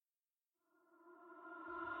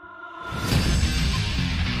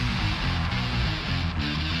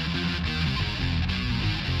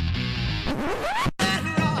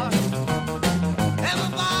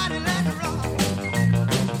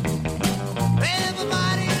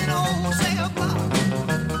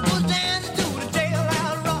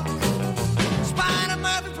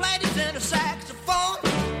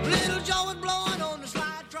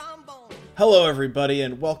Hello, everybody,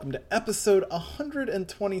 and welcome to episode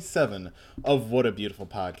 127 of What a Beautiful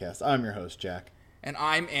Podcast. I'm your host, Jack. And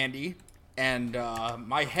I'm Andy, and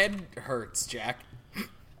my head hurts, Jack.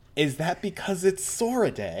 Is that because it's Sora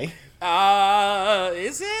Day?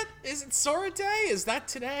 Is it? Is it Sora Day? Is that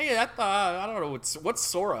today? I don't know. What's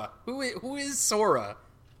Sora? Who is Sora?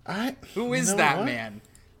 Who is that man?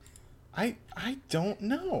 I don't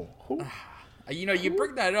know. Who? You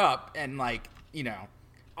bring that up, and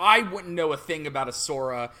I wouldn't know a thing about a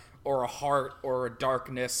Sora or a heart or a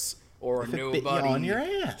darkness or a nobody. Bit you on your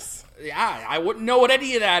ass. Yeah, I wouldn't know what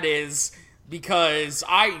any of that is because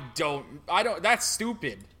I don't. That's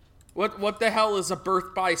stupid. What the hell is a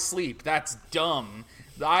birth by sleep? That's dumb.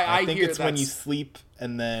 I think it's when you sleep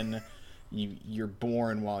and then you're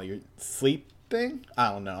born while you're sleeping. I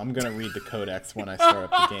don't know. I'm gonna read the codex when I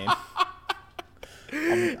start up the game.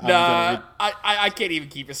 I can't even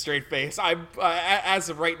keep a straight face. As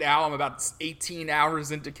of right now, I'm about 18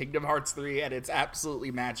 hours into Kingdom Hearts 3, and it's absolutely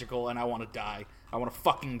magical, and I want to die. I want to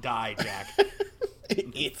fucking die, Jack.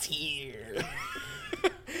 It's here.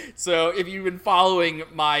 So, if you've been following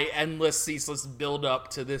my endless, ceaseless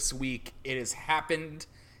build-up to this week, it has happened.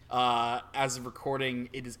 As of recording,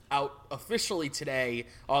 it is out officially today,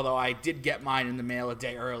 although I did get mine in the mail a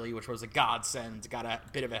day early, which was a godsend. Got a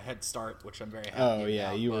bit of a head start, which I'm very happy about. Oh,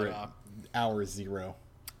 yeah, you were at hour zero.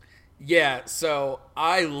 Yeah, so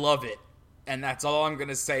I love it, and that's all I'm going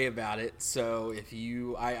to say about it. So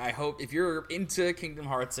I hope, if you're into Kingdom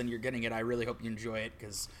Hearts and you're getting it, I really hope you enjoy it,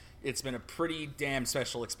 because it's been a pretty damn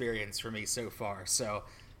special experience for me so far. So,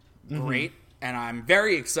 great, and I'm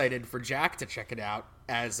very excited for Jack to check it out.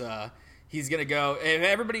 As he's going to go...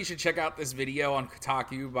 Everybody should check out this video on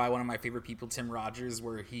Kotaku by one of my favorite people, Tim Rogers,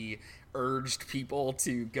 where he urged people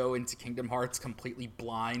to go into Kingdom Hearts completely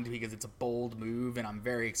blind because it's a bold move, and I'm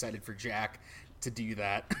very excited for Jack to do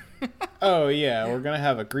that. Oh, yeah. We're going to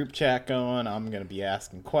have a group chat going. I'm going to be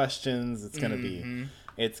asking questions. It's going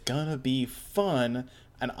to be fun,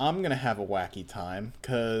 and I'm going to have a wacky time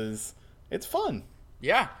because it's fun.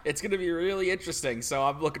 Yeah, it's going to be really interesting. So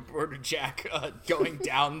I'm looking forward to Jack going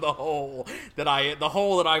down the hole that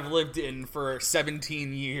I've lived in for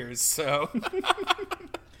 17 years. So,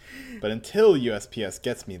 but until USPS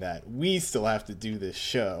gets me that, we still have to do this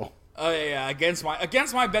show. Oh yeah, against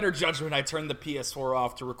my better judgment, I turned the PS4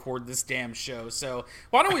 off to record this damn show. So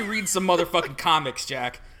why don't we read some motherfucking comics,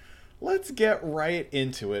 Jack? Let's get right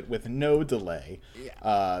into it with no delay.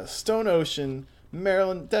 Yeah. Stone Ocean,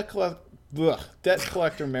 Maryland, Debt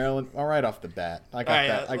Collector Maryland. All right, off the bat, I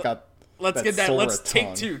got. Let's get that. Let's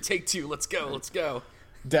take two. Let's go.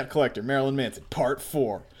 Debt Collector Marilyn Manson, Part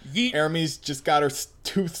 4. Yeet. Aramis just got her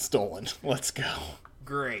tooth stolen. Let's go.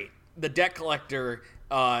 Great. The Debt Collector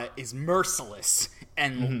is merciless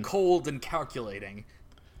and cold and calculating.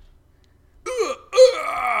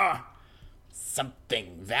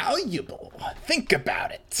 Something valuable. Think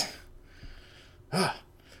about it.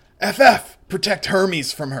 FF, protect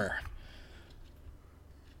Hermes from her.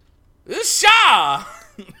 Sha!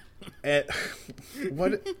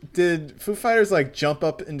 What did Foo Fighters jump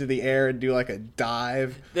up into the air and do a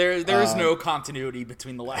dive? There is no continuity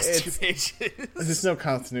between the last two pages. There's no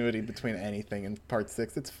continuity between anything in Part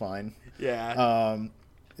 6. It's fine. Yeah.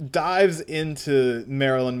 Dives into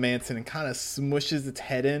Marilyn Manson and kind of smushes its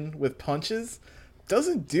head in with punches.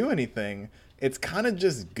 Doesn't do anything. It's kind of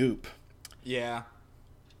just goop. Yeah.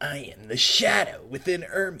 I am the shadow within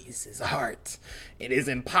Hermes' heart. It is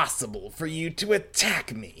impossible for you to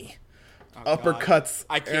attack me. Oh, Uppercuts.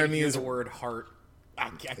 I can't Hermes. hear the word heart. I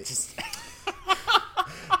just.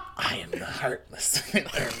 I am the heartless.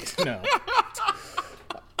 Hermes. No.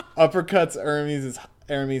 Uppercuts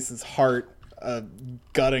Hermes' heart,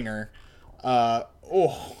 gutting her.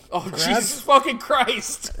 Jesus fucking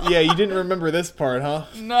Christ! Yeah, you didn't remember this part, huh?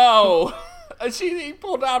 No. He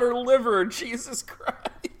pulled out her liver. Jesus Christ.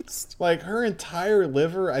 Her entire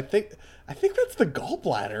liver, I think that's the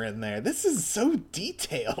gallbladder in there. This is so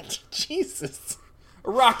detailed. Jesus.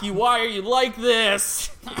 Rocky, why are you like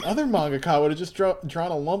this? Other mangaka would have just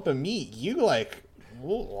drawn a lump of meat. You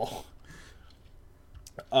whoa.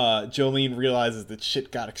 Jolene realizes that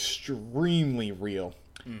shit got extremely real.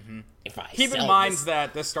 Keep in mind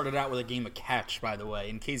that this started out with a game of catch, by the way,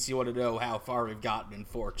 in case you want to know how far we've gotten in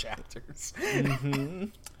 4 chapters.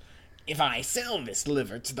 If I sell this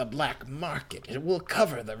liver to the black market, it will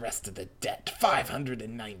cover the rest of the debt,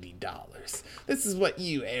 $590. This is what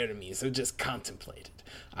you, Aramis, have just contemplated.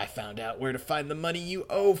 I found out where to find the money you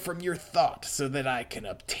owe from your thought so that I can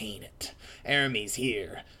obtain it. Aramis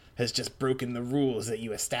here has just broken the rules that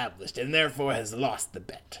you established and therefore has lost the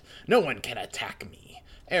bet. No one can attack me.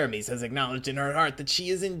 Aramis has acknowledged in her heart that she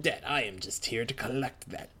is in debt. I am just here to collect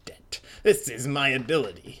that debt. This is my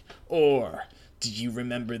ability. Or, do you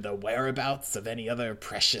remember the whereabouts of any other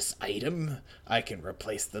precious item? I can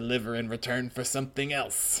replace the liver in return for something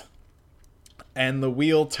else. And the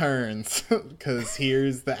wheel turns, because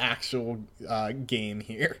here's the actual game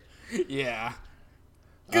here. Yeah.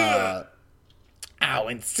 How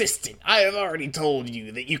insistent. I have already told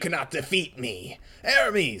you that you cannot defeat me.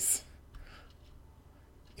 Aramis!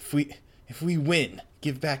 If we win,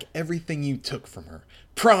 give back everything you took from her.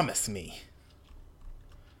 Promise me.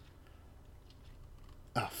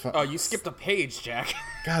 Oh, fuck. Oh, you skipped a page, Jack.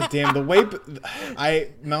 God damn, the way...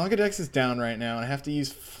 Malgadex is down right now, and I have to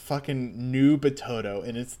use fucking New Batoto,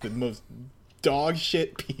 and it's the most dog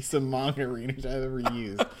shit piece of manga reading I've ever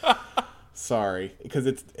used. Sorry, because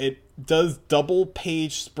it does double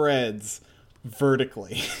page spreads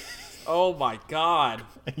vertically. Oh my god.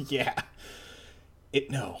 Yeah.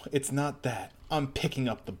 No, it's not that. I'm picking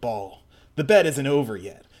up the ball. The bet isn't over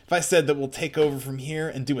yet. If I said that we'll take over from here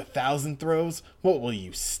and do 1,000 throws, what will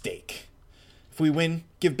you stake? If we win,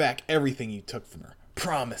 give back everything you took from her.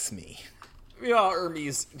 Promise me. Yeah,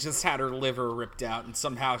 Hermes just had her liver ripped out, and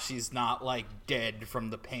somehow she's not, like, dead from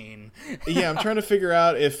the pain. Yeah, I'm trying to figure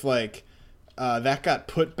out if, like, that got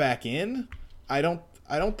put back in. I don't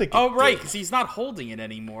think it Oh, right, did. because he's not holding it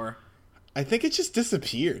anymore. I think it just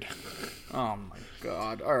disappeared. Oh my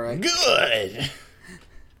god, alright. Good!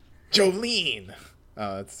 Jolene!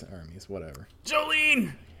 Oh, that's Hermes, whatever.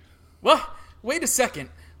 Jolene! What? Wait a second.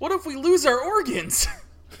 What if we lose our organs?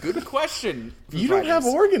 Good question. You don't have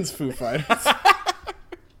organs, Foo Fighters.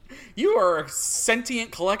 You are a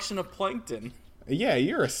sentient collection of plankton. Yeah,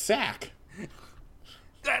 you're a sack.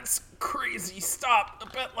 That's crazy. Stop. A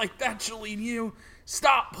bet like that, Jolene, you.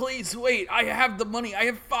 Stop, please. Wait, I have the money. I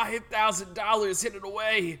have $5,000 hidden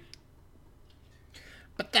away.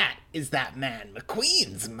 But that is that man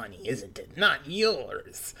McQueen's money, isn't it? Not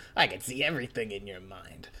yours. I can see everything in your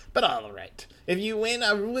mind. But all right. If you win,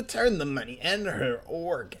 I will return the money and her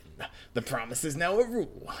organ. The promise is now a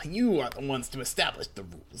rule. You are the ones to establish the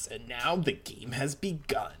rules, and now the game has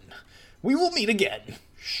begun. We will meet again.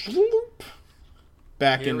 Shloop.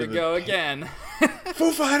 Back Here into we go again.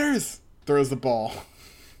 Foo Fighters! Throws the ball.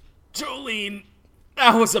 Jolene,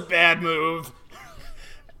 that was a bad move.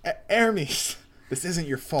 Hermes, this isn't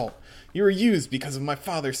your fault. You were used because of my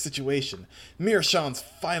father's situation. Mirshan's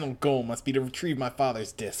final goal must be to retrieve my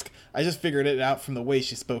father's disc. I just figured it out from the way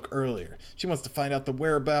she spoke earlier. She wants to find out the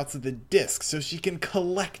whereabouts of the disc so she can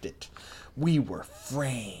collect it. We were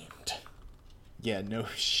framed. Yeah, no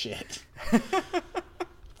shit.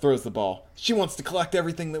 Throws the ball. She wants to collect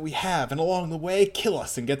everything that we have, and along the way, kill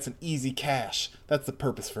us and get some easy cash. That's the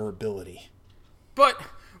purpose for her ability. But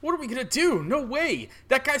what are we gonna do? No way.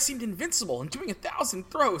 That guy seemed invincible and doing 1,000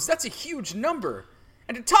 throws. That's a huge number.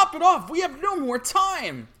 And to top it off, we have no more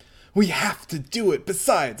time. We have to do it.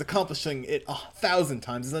 Besides, accomplishing it 1,000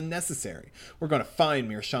 times is unnecessary. We're going to find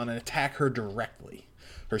Mirshan and attack her directly.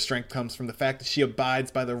 Her strength comes from the fact that she abides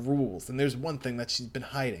by the rules, and there's one thing that she's been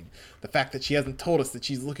hiding. The fact that she hasn't told us that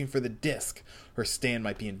she's looking for the disc. Her stand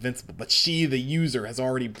might be invincible, but she, the user, has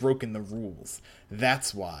already broken the rules.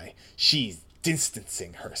 That's why she's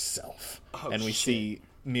distancing herself. And we see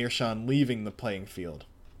Mirshan leaving the playing field.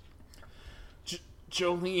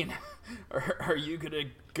 Jolene, are you gonna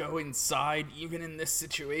go inside even in this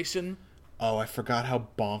situation? Oh, I forgot how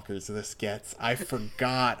bonkers this gets. I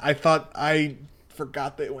forgot. I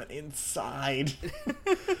forgot they went inside.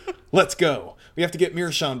 Let's go. We have to get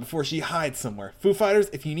Mirshan before she hides somewhere. Foo Fighters,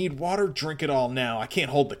 if you need water, drink it all now. I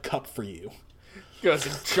can't hold the cup for you. Goes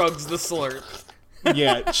and chugs the slurp.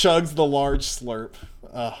 Yeah, chugs the large slurp.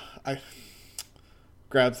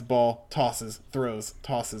 Grabs the ball, tosses,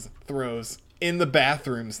 throws. In the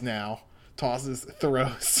bathrooms now. Tosses,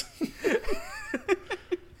 throws.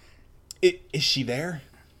 Is she there?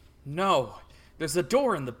 No. There's a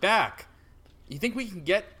door in the back. You think we can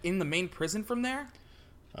get in the main prison from there?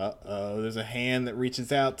 Uh-oh, there's a hand that reaches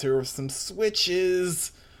out to her with some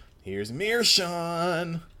switches. Here's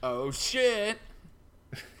Mirshan. Oh, shit.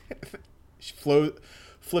 She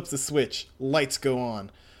flips the switch. Lights go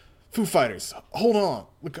on. Foo Fighters, hold on.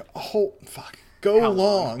 Go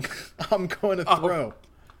along. I'm going to throw.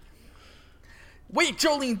 Wait,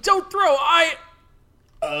 Jolene, don't throw.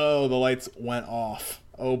 Oh, the lights went off.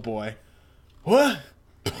 Oh, boy. What?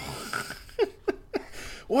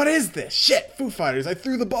 What is this? Shit, Foo Fighters, I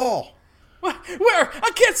threw the ball. Where?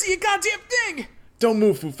 I can't see a goddamn thing. Don't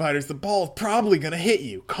move, Foo Fighters. The ball's probably going to hit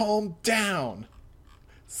you. Calm down.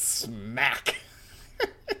 Smack.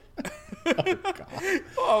 Oh, God.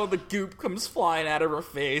 Oh, the goop comes flying out of her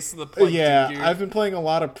face. The plankton Yeah, goop. I've been playing a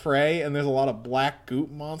lot of Prey, and there's a lot of black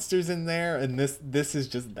goop monsters in there, and this is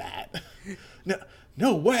just that.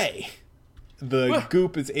 No way! The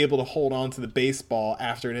goop is able to hold on to the baseball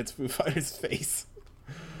after it hits Foo Fighters' face.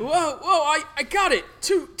 Whoa, I got it.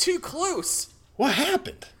 Too close. What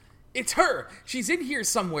happened? It's her. She's in here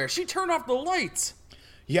somewhere. She turned off the lights.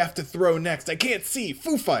 You have to throw next. I can't see.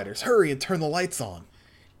 Foo Fighters, hurry and turn the lights on.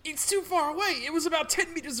 It's too far away. It was about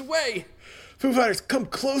 10 meters away. Foo Fighters, come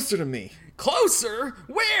closer to me. Closer?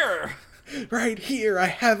 Where? Right here. I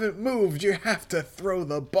haven't moved. You have to throw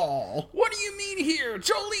the ball. What do you mean here?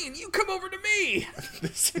 Jolene, you come over to me.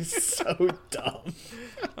 This is so dumb.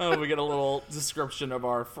 Oh, we get a little description of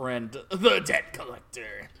our friend, the debt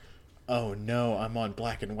collector. Oh no, I'm on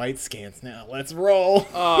black and white scans now. Let's roll.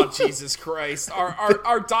 Oh, Jesus Christ.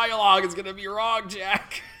 Our dialogue is going to be wrong,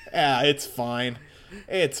 Jack. Ah, it's fine.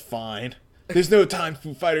 It's fine. There's no time,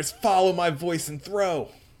 Foo Fighters. Follow my voice and throw.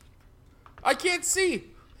 I can't see.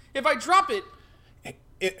 If I drop it...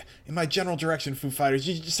 In my general direction, Foo Fighters,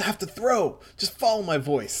 you just have to throw. Just follow my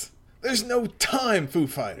voice. There's no time, Foo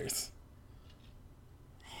Fighters.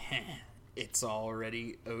 It's over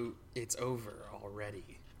already.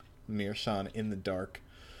 Meerschaum in the dark.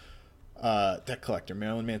 Debt Collector,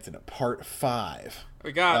 Marilyn Manson, part 5.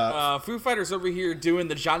 We got Foo Fighters over here doing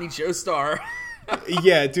the Johnny Joestar.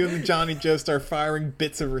 Yeah, doing the Johnny Joestar, firing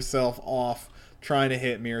bits of herself off, trying to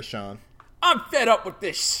hit Meerschaum. I'm fed up with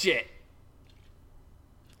this shit.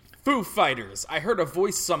 Foo Fighters. I heard a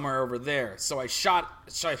voice somewhere over there, so I shot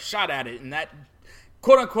at it in that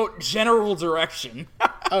quote-unquote general direction.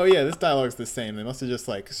 Oh yeah, this dialogue's the same. They must have just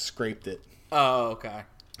like scraped it. Oh, okay.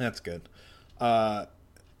 That's good.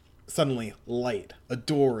 Suddenly, light. A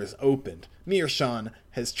door is opened. Meerschaum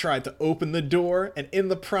has tried to open the door, and in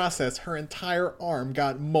the process, her entire arm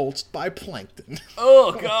got mulched by plankton.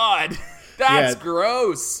 Oh, God. That's Yeah.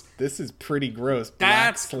 gross. This is pretty gross.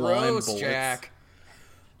 Black That's slime gross, bullets. Jack.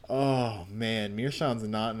 Oh, man. Meerschaum's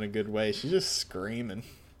not in a good way. She's just screaming.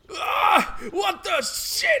 Ah, what the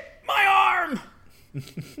shit? My arm!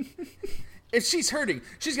 If she's hurting,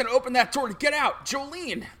 she's gonna open that door to get out.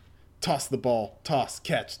 Jolene! Toss the ball. Toss,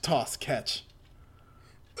 catch, toss, catch.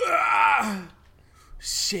 Ah!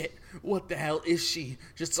 Shit, what the hell is she?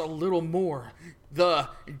 Just a little more. The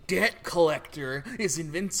debt collector is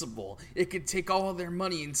invincible. It can take all of their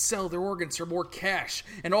money and sell their organs for more cash,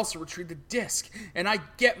 and also retrieve the disc. And I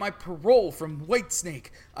get my parole from Whitesnake.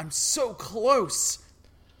 I'm so close.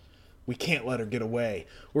 We can't let her get away.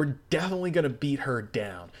 We're definitely going to beat her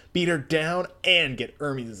down. Beat her down and get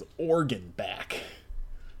Hermes' organ back.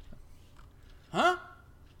 Huh?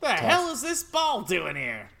 The hell is this ball doing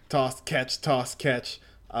here? Toss, catch, toss, catch.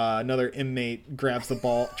 Another inmate grabs the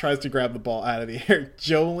ball, tries to grab the ball out of the air.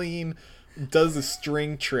 Jolene does a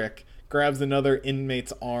string trick, grabs another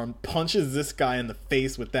inmate's arm, punches this guy in the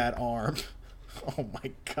face with that arm. Oh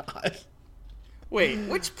my god. Wait,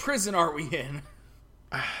 which prison are we in?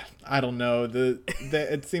 I don't know.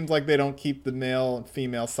 It seems like they don't keep the male and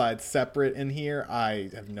female sides separate in here. I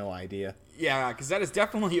have no idea. Yeah, because that is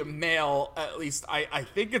definitely a male, at least I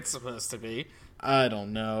think it's supposed to be. I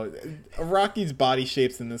don't know. Rocky's body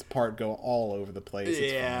shapes in this part go all over the place.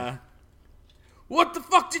 It's Yeah. fine. What the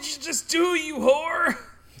fuck did you just do, you whore?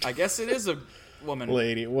 I guess it is a woman.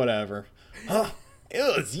 Lady, whatever. Huh?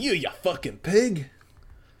 It was you, you fucking pig.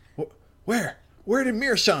 Where did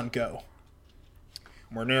Meerschaum go?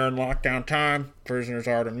 We're nearing lockdown time. Prisoners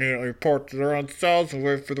are to immediately report to their own cells and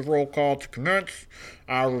wait for the roll call to commence.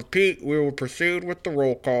 I repeat, we will proceed with the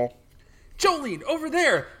roll call. Jolene, over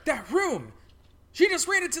there! That room! She just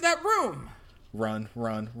ran into that room! Run,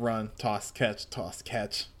 run, run. Toss, catch, toss,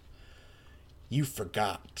 catch. You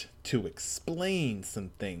forgot to explain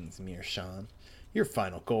some things, Meerschaum. Your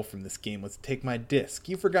final goal from this game was to take my disc.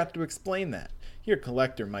 You forgot to explain that. Your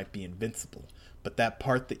collector might be invincible, but that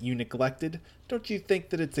part that you neglected, don't you think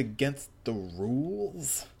that it's against the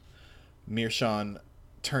rules? Meerschaum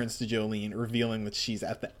turns to Jolene, revealing that she's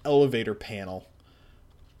at the elevator panel.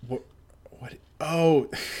 What? Oh,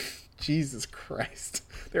 Jesus Christ.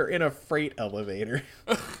 They're in a freight elevator.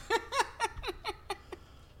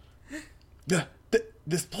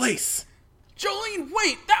 This place. Jolene,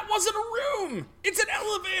 wait! That wasn't a room! It's an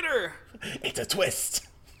elevator! It's a twist.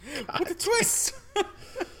 What a twist!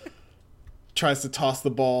 Tries to toss the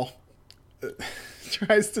ball.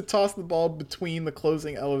 Tries to toss the ball between the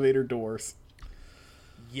closing elevator doors.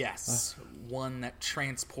 Yes, one that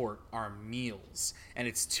transport our meals, and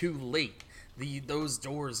it's too late. Those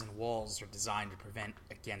doors and walls are designed to prevent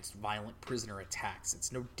against violent prisoner attacks.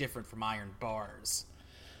 It's no different from iron bars.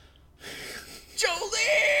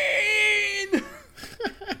 Jolene!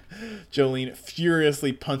 Jolene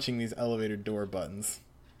furiously punching these elevator door buttons.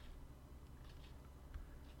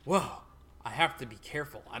 Whoa, I have to be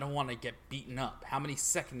careful. I don't want to get beaten up. How many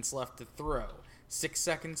seconds left to throw? 6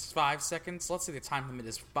 seconds? 5 seconds? Let's say the time limit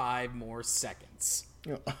is 5 more seconds.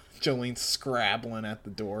 Jolene scrabbling at the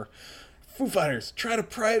door. Foo Fighters, try to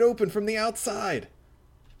pry it open from the outside.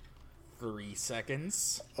 3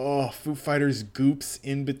 seconds. Oh, Foo Fighters goops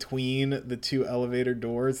in between the two elevator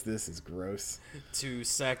doors. This is gross. 2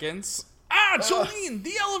 seconds. Ah, Jolene,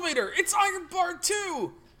 the elevator! It's Iron Bar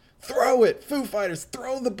 2! Throw it! Foo Fighters,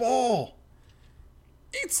 throw the ball!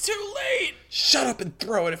 It's too late! Shut up and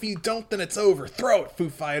throw it. If you don't, then it's over. Throw it, Foo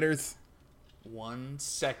Fighters. 1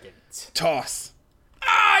 second. Toss.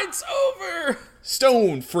 Ah, it's over!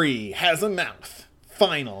 Stone Free has a mouth.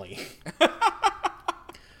 Finally.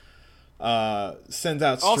 Sends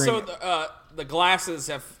out string. Also, the glasses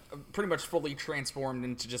have pretty much fully transformed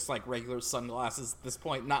into just like regular sunglasses at this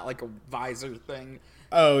point, not like a visor thing.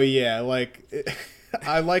 Oh, yeah.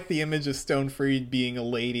 I like the image of Stone Free being a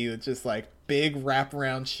lady with just like big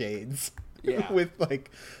wraparound shades. Yeah. With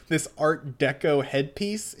like this Art Deco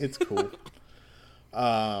headpiece. It's cool.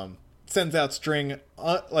 Sends out string,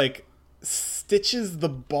 stitches the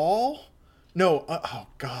ball. No, oh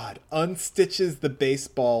god, unstitches the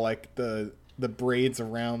baseball, like the braids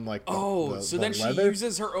around like so then leather. She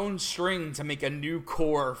uses her own string to make a new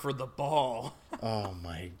core for the ball. Oh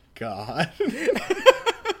my god.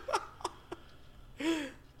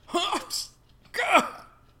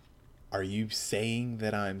 Are you saying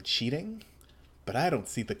that I'm cheating? But I don't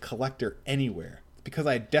see the collector anywhere. Because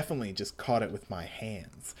I definitely just caught it with my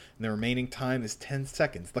hands. And the remaining time is 10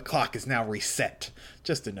 seconds. The clock is now reset.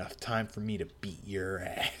 Just enough time for me to beat your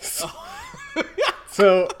ass. Oh.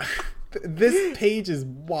 So, this page is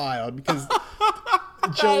wild because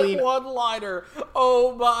Jolene... That one-liner.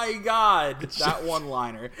 Oh my god. That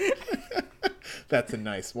one-liner. That's a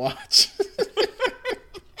nice watch.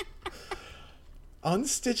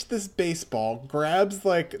 Unstitch this baseball, grabs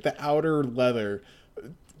like the outer leather,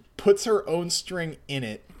 puts her own string in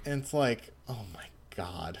it, and it's like, oh my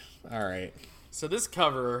god. Alright. So this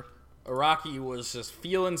cover, Araki was just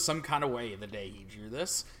feeling some kind of way the day he drew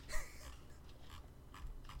this.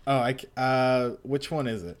 Oh, which one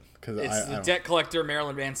is it? Because it's the Debt Collector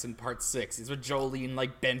Marilyn Manson Part 6. It's with Jolene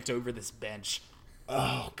like bent over this bench.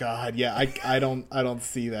 Oh god, yeah, I don't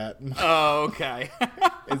see that. Oh, okay.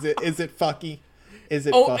 Is it fucky? Is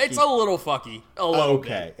it fucky? It's a little fucky. A little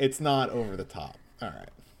okay. bit. It's not over the top. Alright.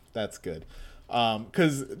 That's good.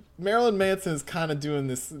 Because Marilyn Manson is kind of doing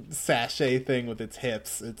this sachet thing with its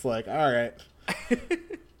hips. It's like, all right.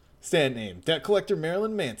 Stand name: Debt Collector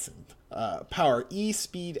Marilyn Manson. Power E,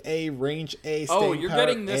 speed A, range A. You're power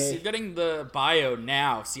getting this. A. You're getting the bio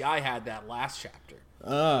now. See, I had that last chapter.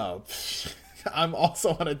 Oh, I'm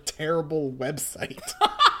also on a terrible website.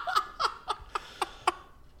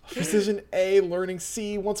 Precision A, learning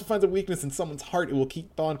C. Once it finds a weakness in someone's heart, it will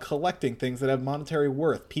keep on collecting things that have monetary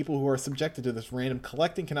worth. People who are subjected to this random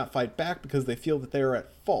collecting cannot fight back because they feel that they are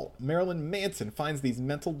at fault. Marilyn Manson finds these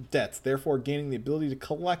mental debts, therefore gaining the ability to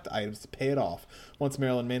collect items to pay it off. Once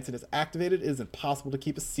Marilyn Manson is activated, it is impossible to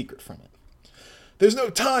keep a secret from it. There's no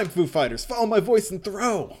time, Foo Fighters. Follow my voice and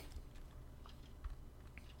throw.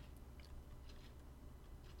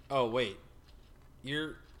 Oh, wait.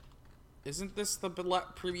 Isn't this the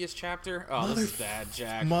previous chapter? Oh, this is bad,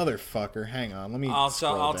 Jack. Motherfucker, hang on. Let me. I'll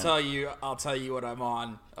tell you what I'm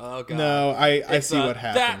on. Oh god. No, I see what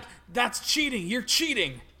happened. That's cheating. You're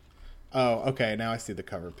cheating. Oh, okay. Now I see the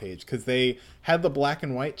cover page because they had the black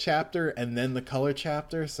and white chapter and then the color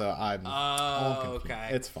chapter. So I'm all confused. Okay.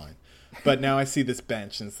 It's fine. But now I see this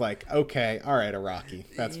bench and it's like, okay, all right, Araki,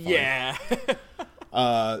 that's fine.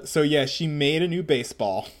 Yeah. So yeah, she made a new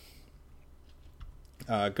baseball.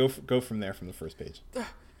 Go from there from the first page.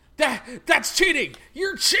 That's cheating!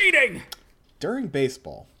 You're cheating! During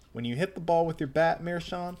baseball, when you hit the ball with your bat,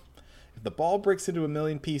 Meershawn, if the ball breaks into a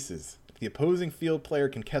million pieces, if the opposing field player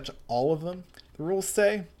can catch all of them, the rules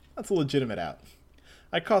say that's a legitimate out.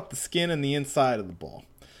 I caught the skin and the inside of the ball.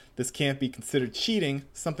 This can't be considered cheating.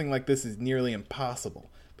 Something like this is nearly impossible,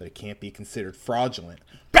 but it can't be considered fraudulent.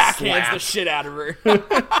 Backhands the shit out of her.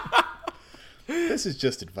 This is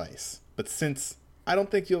just advice, but since I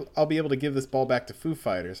don't think I'll be able to give this ball back to Foo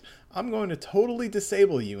Fighters, I'm going to totally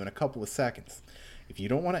disable you in a couple of seconds. If you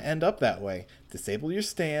don't want to end up that way, disable your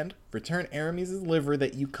stand, return Aramis' liver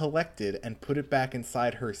that you collected, and put it back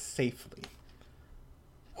inside her safely.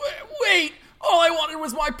 Wait! All I wanted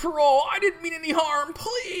was my parole. I didn't mean any harm.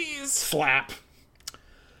 Please! Slap!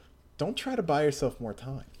 Don't try to buy yourself more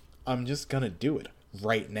time. I'm just gonna do it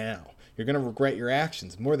right now. You're gonna regret your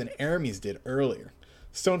actions more than Aramis did earlier.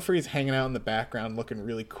 Stone Free's hanging out in the background looking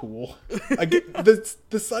really cool. Again,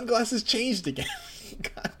 the sunglasses changed again.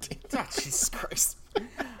 God damn. Oh, Jesus Christ.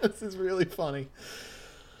 This is really funny.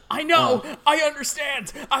 I know! I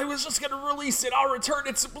understand! I was just gonna release it. I'll return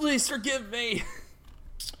it, so please forgive me.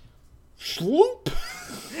 Sloop?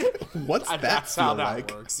 What's that That's feel how that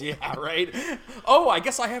like? works. Yeah, right? Oh, I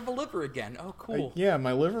guess I have a liver again. Oh, cool. Yeah,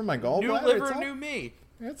 my liver, my gallbladder. New liver, new me.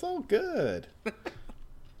 It's all good.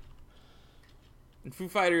 And Foo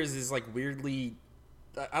Fighters is like weirdly...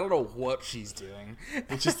 I don't know what she's doing.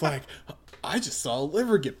 It's just like, I just saw a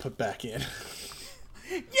liver get put back in.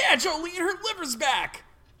 Yeah, Jolene, her liver's back!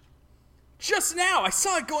 Just now, I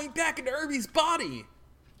saw it going back into Irby's body.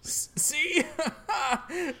 See?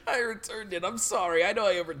 I returned it. I'm sorry. I know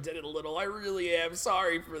I overdid it a little. I really am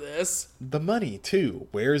sorry for this. The money, too.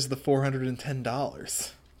 Where's the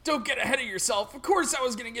 $410? Don't get ahead of yourself. Of course I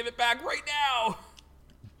was going to give it back right now.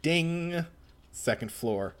 Ding. Second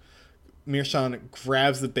floor. Meerschaum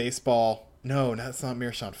grabs the baseball. No, that's not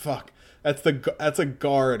Meerschaum. Fuck. That's a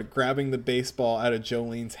guard grabbing the baseball out of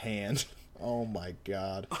Jolene's hand. Oh my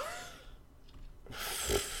god.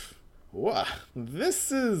 Wow.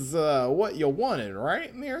 This is what you wanted,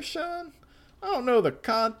 right, Meerschaum? I don't know the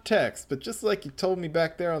context, but just like you told me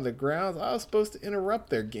back there on the grounds, I was supposed to interrupt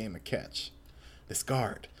their game of catch. This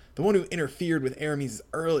guard, the one who interfered with Aramis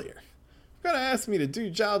earlier. If you're gonna ask me to do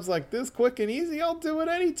jobs like this quick and easy, I'll do it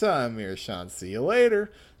anytime, Meerschaum. See you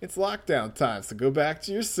later. It's lockdown time, so go back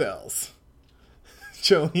to your cells.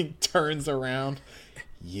 Jolene turns around.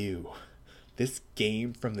 You. This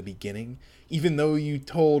game from the beginning, even though you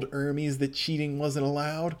told Hermes that cheating wasn't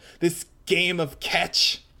allowed, this game of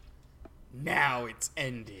catch, now it's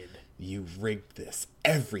ended. you rigged this.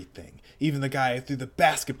 Everything. Even the guy who threw the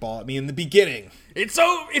basketball at me in the beginning. It's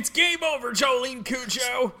game over, Jolene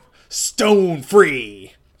Cujo. Stone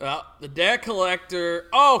Free. The debt collector.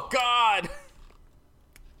 Oh, God.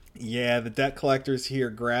 Yeah, the debt collector's here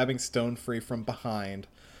grabbing Stone Free from behind.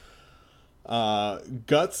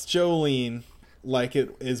 Guts Jolene like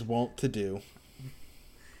it is wont to do.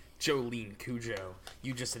 Jolene Cujo,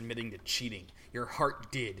 you just admitting to cheating. Your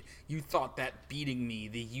heart did. You thought that beating me,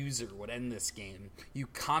 the user, would end this game. You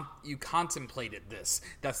contemplated this.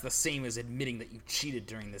 That's the same as admitting that you cheated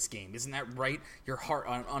during this game. Isn't that right? Your heart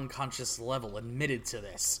on an unconscious level admitted to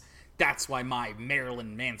this. That's why my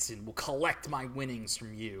Marilyn Manson will collect my winnings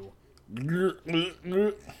from you.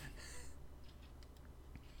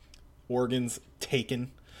 Organs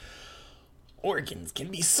taken. Organs can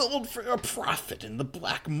be sold for a profit in the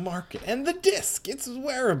black market, and the disc, its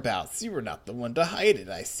whereabouts. You were not the one to hide it,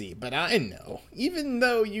 I see, but I know. Even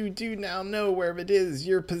though you do now know where it is,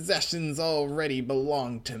 your possessions already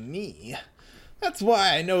belong to me. That's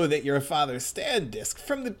why I know that your father's stand disc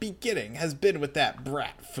from the beginning has been with that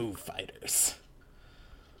brat Foo Fighters.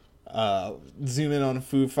 Zoom in on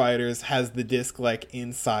Foo Fighters, has the disc like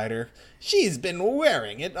inside her. She's been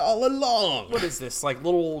wearing it all along. What is this? Like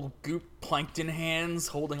little goop plankton hands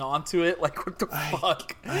holding onto it? Like what the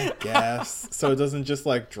fuck? I guess. So it doesn't just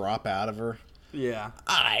like drop out of her. Yeah.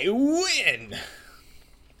 I win!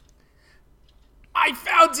 I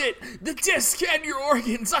found it! The disc and your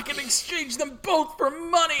organs! I can exchange them both for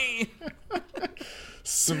money!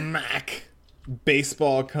 Smack!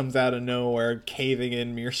 Baseball comes out of nowhere, caving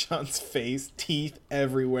in Meerschaum's face, teeth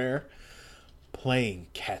everywhere. Playing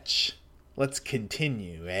catch. Let's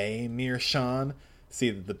continue, eh, Meerschaum?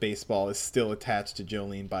 See that the baseball is still attached to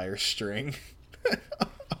Jolene by her string.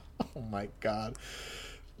 Oh my god.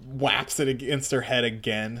 Whaps it against her head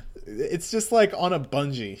again. It's just like on a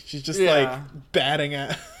bungee. She's just like batting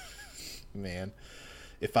at... Man.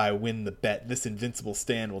 If I win the bet, this invincible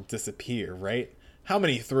stand will disappear, right? How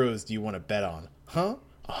many throws do you want to bet on? Huh?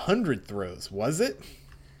 100 throws, was it?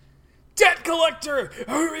 Debt collector!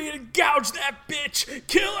 Hurry and gouge that bitch!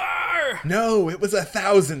 Kill her! No, it was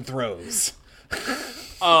 1,000 throws.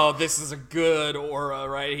 Oh, this is a good aura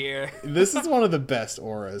right here. This is one of the best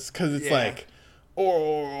auras, because it's like,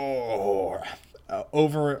 over...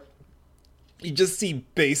 You just see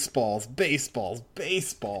baseballs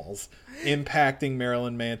impacting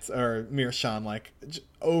Marilyn Manson or Meerschaum like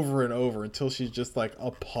over and over until she's just like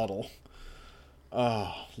a puddle.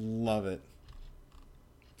 Oh, love it.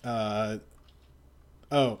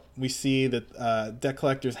 We see that Debt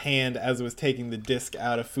Collector's hand, as it was taking the disc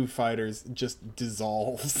out of Foo Fighters, just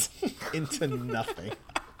dissolves into nothing.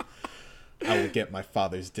 I will get my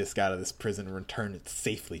father's disc out of this prison and return it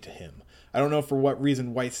safely to him. I don't know for what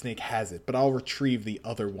reason Whitesnake has it, but I'll retrieve the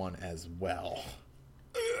other one as well.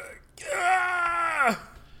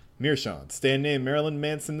 Meerschaum, stand name Marilyn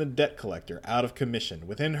Manson the debt collector, out of commission.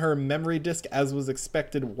 Within her memory disk, as was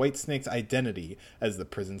expected, Whitesnake's identity as the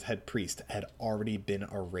prison's head priest had already been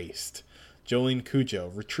erased. Jolene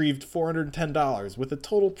Cujo retrieved $410 with a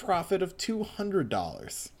total profit of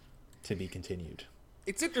 $200. To be continued.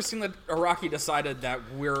 It's interesting that Araki decided that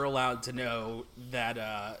we're allowed to know that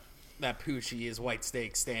that Poochie is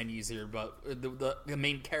Whitesnake stand user, but the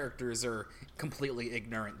main characters are completely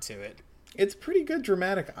ignorant to it. It's pretty good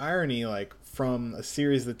dramatic irony, like, from a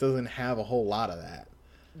series that doesn't have a whole lot of that.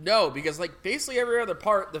 No, because, like, basically every other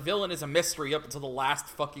part, the villain is a mystery up until the last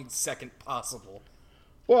fucking second possible.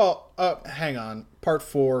 Well, hang on. Part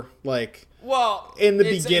 4, like... Well, in the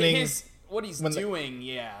beginning... what he's doing,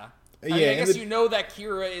 yeah. I Yeah, mean, I guess you know that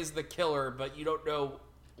Kira is the killer, but you don't know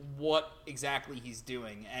what exactly he's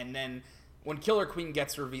doing. And then when Killer Queen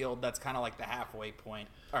gets revealed, that's kind of like the halfway point.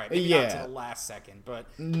 All right, maybe not to the last second, but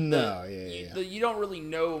you don't really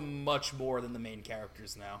know much more than the main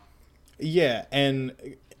characters now. Yeah, and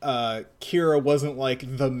Kira wasn't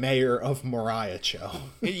like the mayor of Mariacho.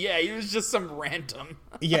 Yeah, he was just some random.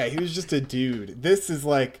 Yeah, he was just a dude. This is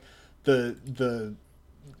like the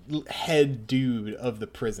head dude of the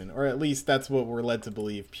prison, or at least that's what we're led to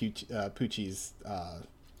believe Poochie's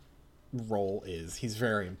role is. He's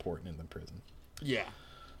very important in the prison. Yeah.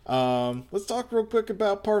 Let's talk real quick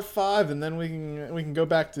about part 5, and then we can go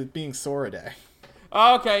back to being Sora Day.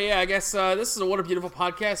 Okay, yeah, I guess this is a What a Beautiful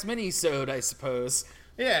Podcast mini-sode, I suppose.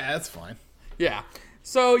 Yeah, that's fine. Yeah.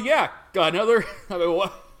 So yeah, got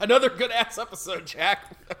another good ass episode,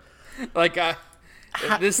 Jack. Like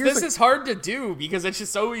this is hard to do because it's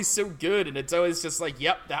just always so good, and it's always just like,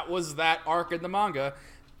 yep, that was that arc in the manga.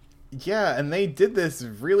 Yeah, and they did this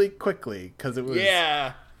really quickly because it was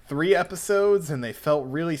 3 episodes, and they felt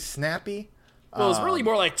really snappy. Well, it was really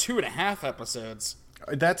more like 2.5 episodes.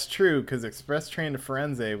 That's true, because Express Train to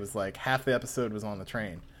Firenze was like half the episode was on the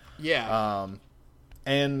train. Yeah.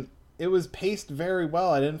 And it was paced very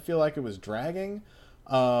well. I didn't feel like it was dragging.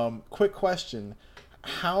 Quick question.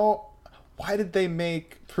 Why did they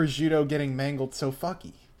make Prosciutto getting mangled so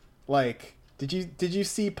fucky? Like, did you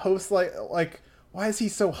see posts like why is he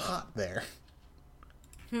so hot there?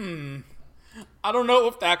 I don't know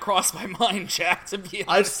if that crossed my mind, Jack, to be honest.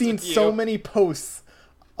 I've seen so many posts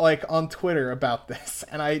like on Twitter about this,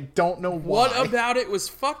 and I don't know why. What about it was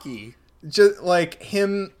fucky? Just like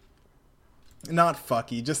him, not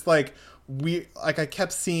fucky. Just like I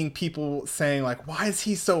kept seeing people saying like, "Why is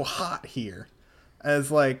he so hot here?"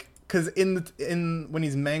 As like, because when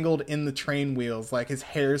he's mangled in the train wheels, like his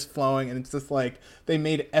hair's flowing, and it's just like they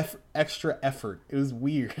made extra effort. It was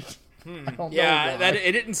weird. I don't know why.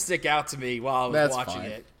 It didn't stick out to me while I was watching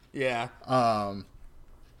it. Yeah.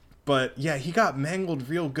 But yeah, he got mangled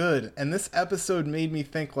real good, and this episode made me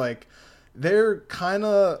think like they're kind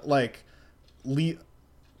of like easing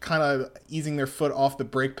their foot off the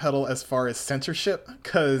brake pedal as far as censorship,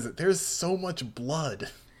 because there's so much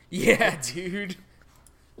blood. Yeah, dude.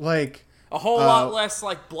 Like a whole lot less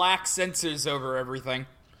like black censors over everything.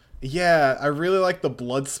 Yeah, I really like the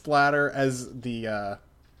blood splatter as the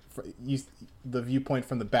viewpoint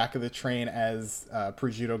from the back of the train as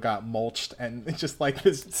Prosciutto got mulched, and it's just like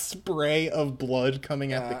this spray of blood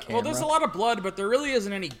coming at the camera. Well, there's a lot of blood, but there really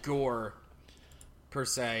isn't any gore per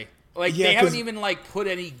se. Like they haven't even like put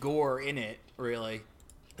any gore in it, really.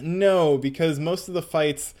 No, because most of the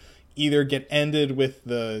fights either get ended with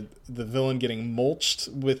the villain getting mulched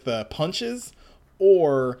with punches,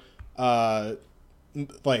 or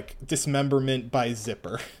like dismemberment by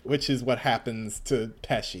Zipper, which is what happens to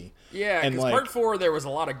Pesci. Yeah, because like, part 4 there was a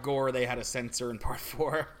lot of gore they had to censor in part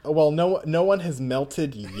 4. Well, no one has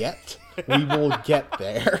melted yet. We will get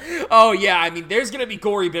there. Oh yeah, I mean, there's gonna be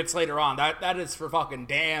gory bits later on. That is for fucking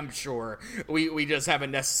damn sure. We just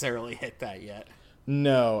haven't necessarily hit that yet.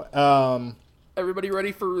 No. Everybody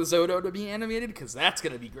ready for Risotto to be animated? Because that's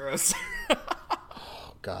gonna be gross.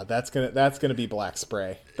 Oh god, that's gonna be black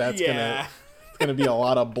spray. It's gonna be a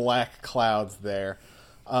lot of black clouds there.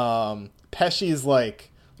 Pesci's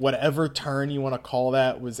like, whatever turn you want to call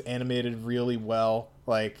that was animated really well.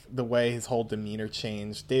 Like the way his whole demeanor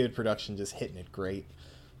changed. David Production just hitting it great.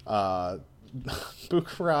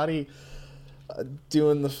 Bucciarati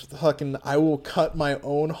doing the fucking I will cut my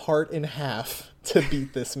own heart in half to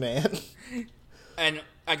beat this man. And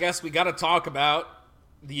I guess we got to talk about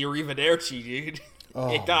the Arrivederci, dude.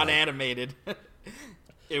 It got animated.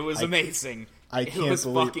 It was amazing. It was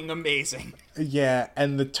fucking amazing. Yeah,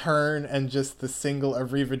 and the turn and just the single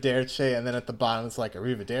Arrivederci, and then at the bottom it's like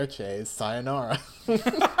Arrivederci is sayonara.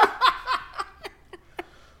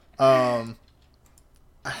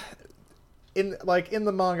 in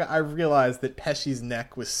the manga, I realized that Pesci's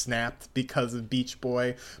neck was snapped because of Beach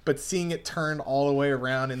Boy, but seeing it turn all the way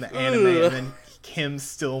around in the anime and then him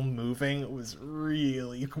still moving was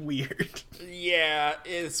really weird. Yeah,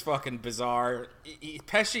 it's fucking bizarre.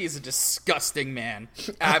 Pesci is a disgusting man.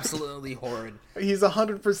 Absolutely horrid. He's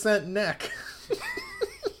 100% neck.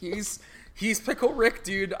 He's Pickle Rick,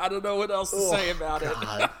 dude. I don't know what else to say about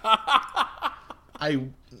God.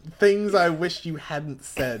 Things I wish you hadn't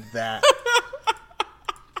said that.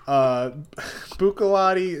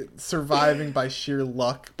 Bucalati surviving by sheer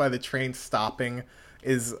luck by the train stopping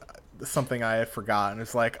is something I had forgotten.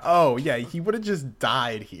 It's like, oh yeah, he would have just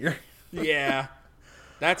died here. Yeah.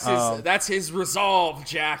 That's his resolve,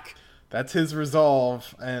 Jack. That's his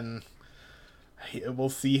resolve, and we'll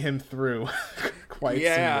see him through quite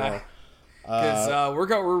soon. Because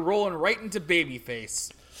we're rolling right into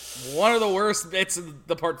Babyface. One of the worst bits of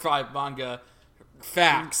the Part 5 manga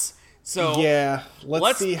facts. So yeah,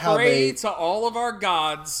 let's see how pray to all of our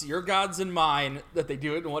gods, your gods and mine, that they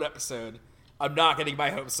do it in one episode. I'm not getting my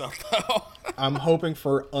hopes up, though. I'm hoping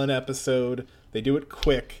for an episode. They do it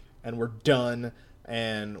quick, and we're done,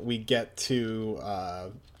 and we get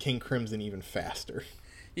to King Crimson even faster.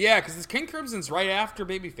 Yeah, because King Crimson's right after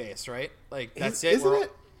Babyface, right? Like, that's it? Isn't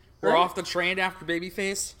it? We're off the train after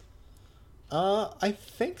Babyface? I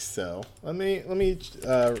think so. Let me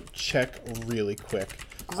check really quick.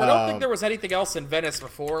 Because I don't think there was anything else in Venice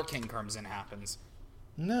before King Crimson happens.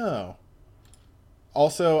 No.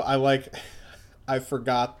 Also, I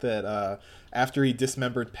forgot that after he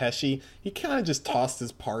dismembered Pesci, he kind of just tossed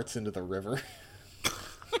his parts into the river.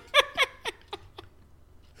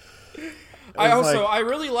 I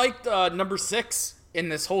really liked number 6 in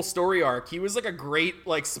this whole story arc. He was like a great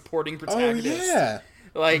supporting protagonist.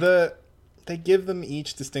 Oh yeah, they give them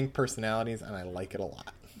each distinct personalities, and I like it a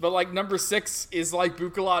lot. But number 6 is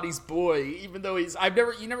Bucalati's boy, even though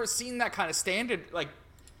you never seen that kind of standard.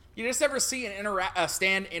 You just never see a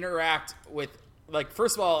stand interact with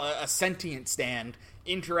first of all a sentient stand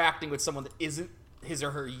interacting with someone that isn't his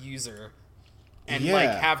or her user. And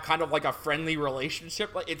have kind of a friendly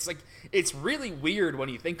relationship. It's really weird when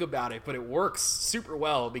you think about it, but it works super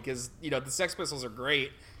well because the Sex Pistols are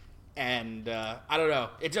great, and I don't know.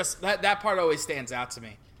 It just that part always stands out to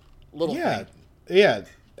me. Yeah.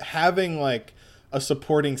 Having a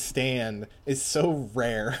supporting stand is so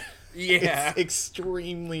rare. Yeah, it's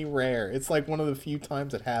extremely rare. It's one of the few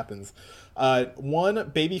times it happens.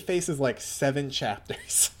 One Babyface is 7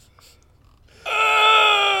 chapters.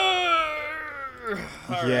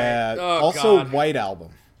 Yeah. Also, God. White Album.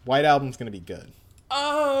 White Album's gonna be good.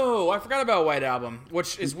 Oh, I forgot about White Album,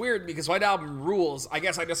 which is weird because White Album rules. I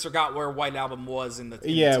guess I just forgot where White Album was in the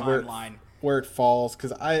timeline. Where it falls,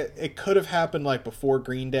 because it could have happened before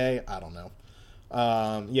Green Day. I don't know.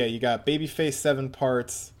 You got Babyface 7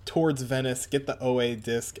 parts, Towards Venice, get the OA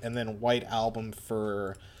disc, and then White Album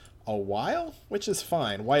for a while, which is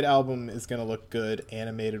fine. White Album is gonna look good,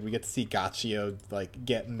 animated. We get to see Gaccio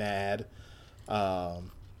get mad. Oh,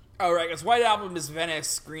 right, because White Album is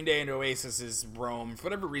Venice, Green Day and Oasis is Rome. For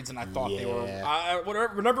whatever reason, I thought they were...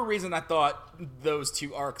 whatever reason, I thought those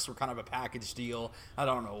 2 arcs were kind of a package deal. I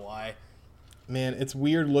don't know why. Man, it's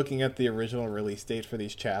weird looking at the original release date for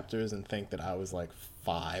these chapters and think that I was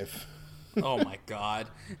 5. Oh my God.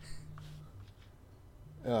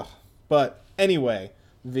 Ugh. But anyway,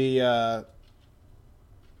 the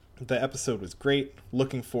episode was great.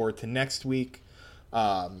 Looking forward to next week.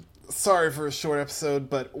 Sorry for a short episode,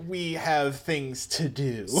 but we have things to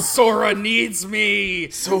do. Sora needs me.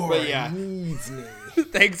 Sora needs me.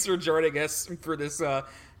 Thanks for joining us for this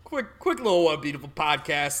quick little beautiful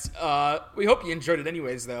podcast. We hope you enjoyed it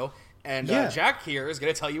anyways, though. And Jack here is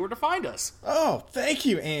going to tell you where to find us. Oh, thank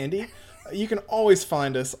you, Andy. You can always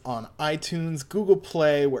find us on iTunes, Google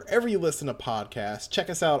Play, wherever you listen to podcasts. Check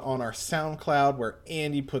us out on our SoundCloud, where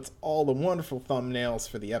Andy puts all the wonderful thumbnails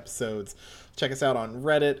for the episodes. Check us out on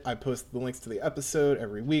Reddit. I post the links to the episode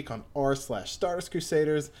every week on r/Stardust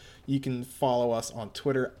Crusaders. You can follow us on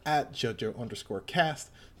Twitter at JoJo_cast.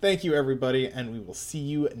 Thank you, everybody, and we will see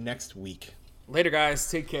you next week. Later, guys.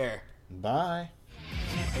 Take care. Bye.